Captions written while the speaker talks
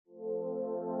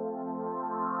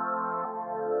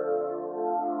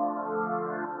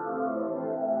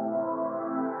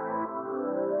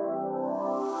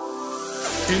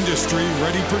Industry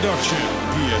Ready Production.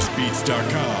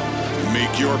 PSBeats.com.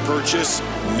 Make your purchase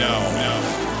now.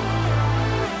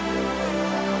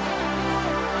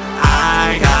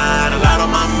 I got a lot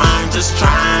on my mind, just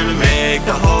trying to make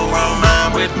the whole world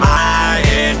mine with my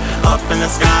head up in the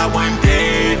sky. One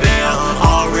day they'll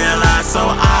all realize, so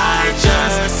I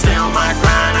just stay on my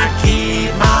grind. I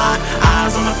keep my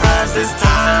eyes on the prize. This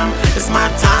time, it's my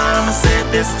time. I said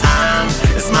this time,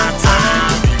 it's my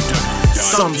time.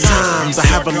 Sometimes I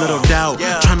have a little doubt,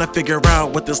 trying to figure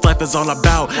out what this life is all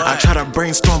about. I try to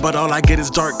brainstorm, but all I get is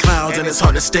dark clouds, and it's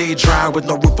hard to stay dry with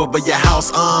no roof over your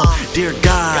house. Dear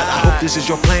God, I hope this is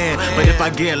your plan, but if I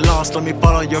get lost, let me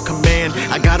follow your command.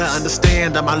 I gotta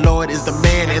understand that my Lord is the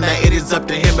man, and that it is up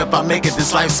to him if I make it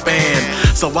this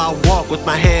lifespan. So I walk with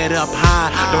my head up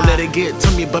high, don't let it get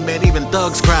to me, but man, even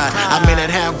thugs cry. I may not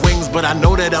have wings, but I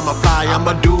know that I'ma fly.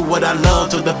 I'ma do what I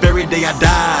love till the very day I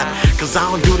die, cause I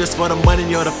don't do this for the money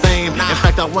or the fame. In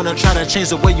fact, I wanna try to change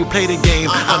the way you play the game.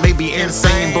 I may be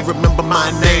insane, but remember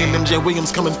my name. MJ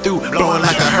Williams coming through, blowing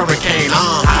like a hurricane.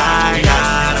 I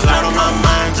got a lot on my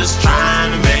mind, just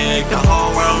trying to make the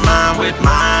whole world mine with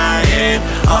my head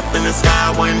up in the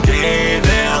sky. One day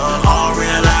they'll all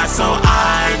realize, so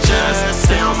I just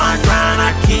stay on my grind.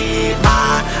 I keep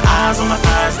my eyes on the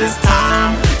prize. This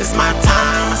time, it's my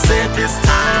time. I said this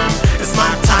time, it's my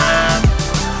time.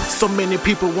 So many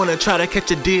people wanna try to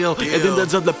catch a deal, and then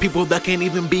there's other people that can't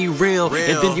even be real.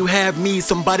 And then you have me,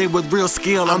 somebody with real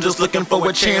skill. I'm just looking for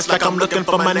a chance, like I'm looking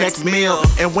for my next meal.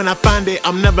 And when I find it,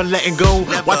 I'm never letting go.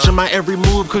 Watching my every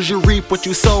move, cause you reap what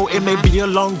you sow. It may be a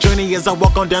long journey as I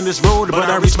walk on down this road, but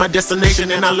I reach my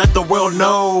destination and I let the world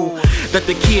know that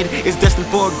the kid is destined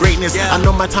for greatness. I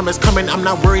know my time is coming, I'm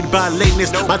not worried about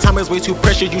lateness. My time is way too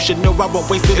precious, you should know I won't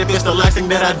waste it. If it's the last thing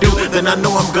that I do, then I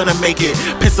know I'm gonna make it.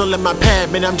 Pencil in my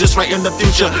pad, man, I'm just writing the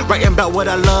future, writing about what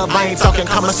I love. I ain't talking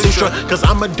Kama Sutra, cause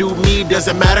I'ma do me.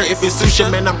 Doesn't matter if it's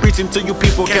sushi, man, I'm preaching to you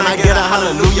people. Can I get a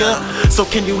hallelujah? So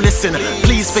can you listen?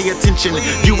 Please pay attention.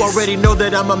 You already know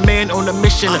that I'm a man on a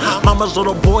mission. Mama's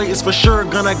little boy is for sure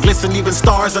gonna glisten. Even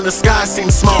stars in the sky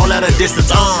seem small at a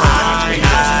distance. I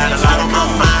got a lot on my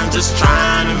mind, just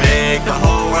trying to make the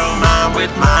whole world mine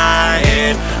with my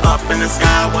head up in the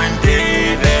sky. One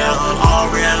day they'll all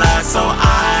realize, so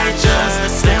I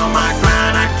just stay on my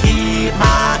grind. I keep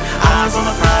my eyes on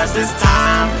the prize. This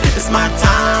time, it's my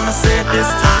time. I said this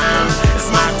time, it's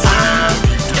my time.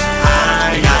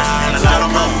 I got a lot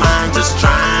on my mind, just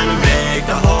trying to make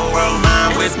the whole world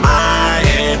mine with my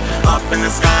head up in the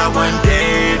sky. One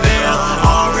day they'll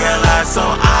all realize, so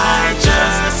I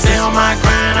just stay on my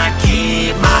grind. I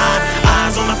keep my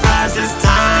eyes on the prize. This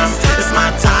time, it's my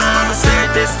time. I said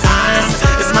this time,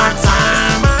 it's my time.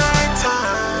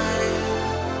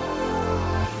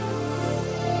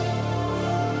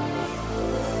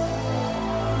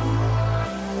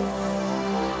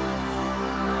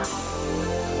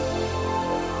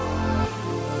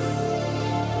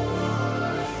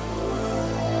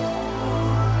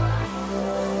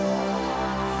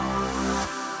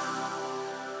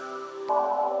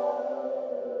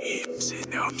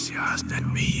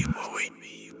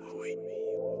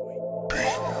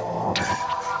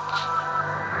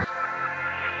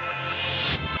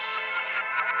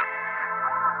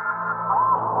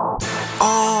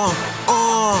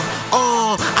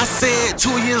 I said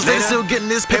 2 years later, still getting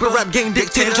this paper rap game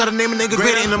dictated. Try to name a nigga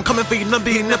greater, and I'm coming for you, not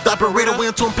being the operator.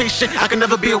 Way too impatient, I can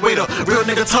never be a waiter. Real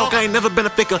nigga talk, I ain't never been a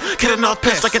faker. Killing off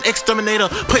pests like an exterminator.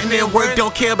 Putting in work,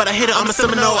 don't care about a hitter, I'm a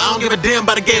Seminole. I don't give a damn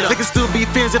about a gator. They can still be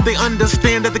fans if they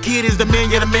understand that the kid is the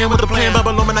man, yeah, the man with a plan.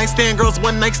 Babylon my nightstand, girls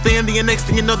one night stand. The next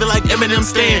thing you know, they're like Eminem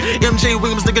stand. MJ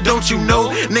Williams, nigga, don't you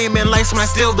know? Name and lights when I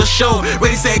steal the show.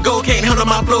 Ready, set, go, can't handle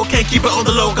my flow. Can't keep it on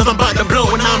the low, cause I'm about to blow.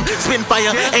 When I'm spitting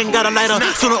fire, ain't got a lighter.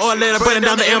 Sooner or later, burning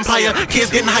down the empire. Kids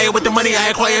getting higher with the money I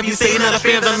acquire. If you say you're not a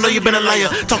fan, then I know you've been a liar.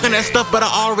 Talking that stuff, but I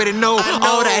already know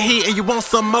all that heat and you want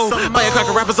some more.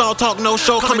 Firecracker rappers all talk, no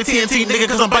show. Call me TNT, nigga,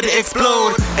 cause I'm about to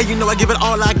explode. And you know I give it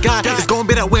all I got. It's gonna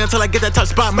be that way until I get that top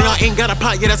spot. Man, I ain't got a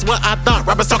pot, yeah, that's what I thought.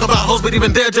 Rappers talk about hoes, but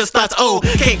even they're just thoughts. Oh,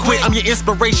 can't quit, I'm your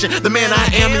inspiration. The man I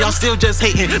am, y'all still just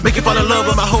hating. Make you fall in love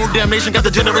with my whole damn nation. Got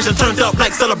the generation turned up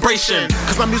like celebration.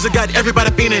 Cause my music got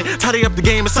everybody feeling. Tidy up the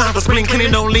game, it's time for spring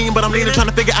cleaning. Don't lean, but I'm leaning, trying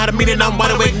to figure out a meaning. I'm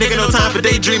wide awake, nigga, no time for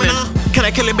daydreaming. Can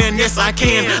I kill it, man? Yes, I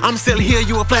can. I'm still here,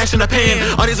 you a flash in the pan.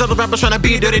 All these other rappers trying to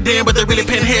be dirty damn, but they really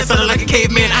pin head, sounding like a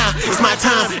caveman. It's my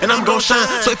time, and I'm gon' shine.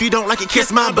 So if you don't like it,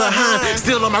 kiss my behind.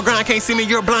 Still on my grind, can't see me,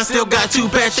 you're blind. Still got two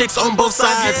bad chicks on both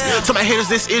sides. To my haters,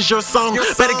 this is your song.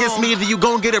 Bet against me, that you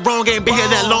gon' get it wrong. Ain't been here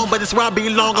that long, but it's where I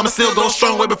belong. I'ma still go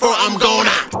strong way before I'm gone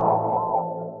out.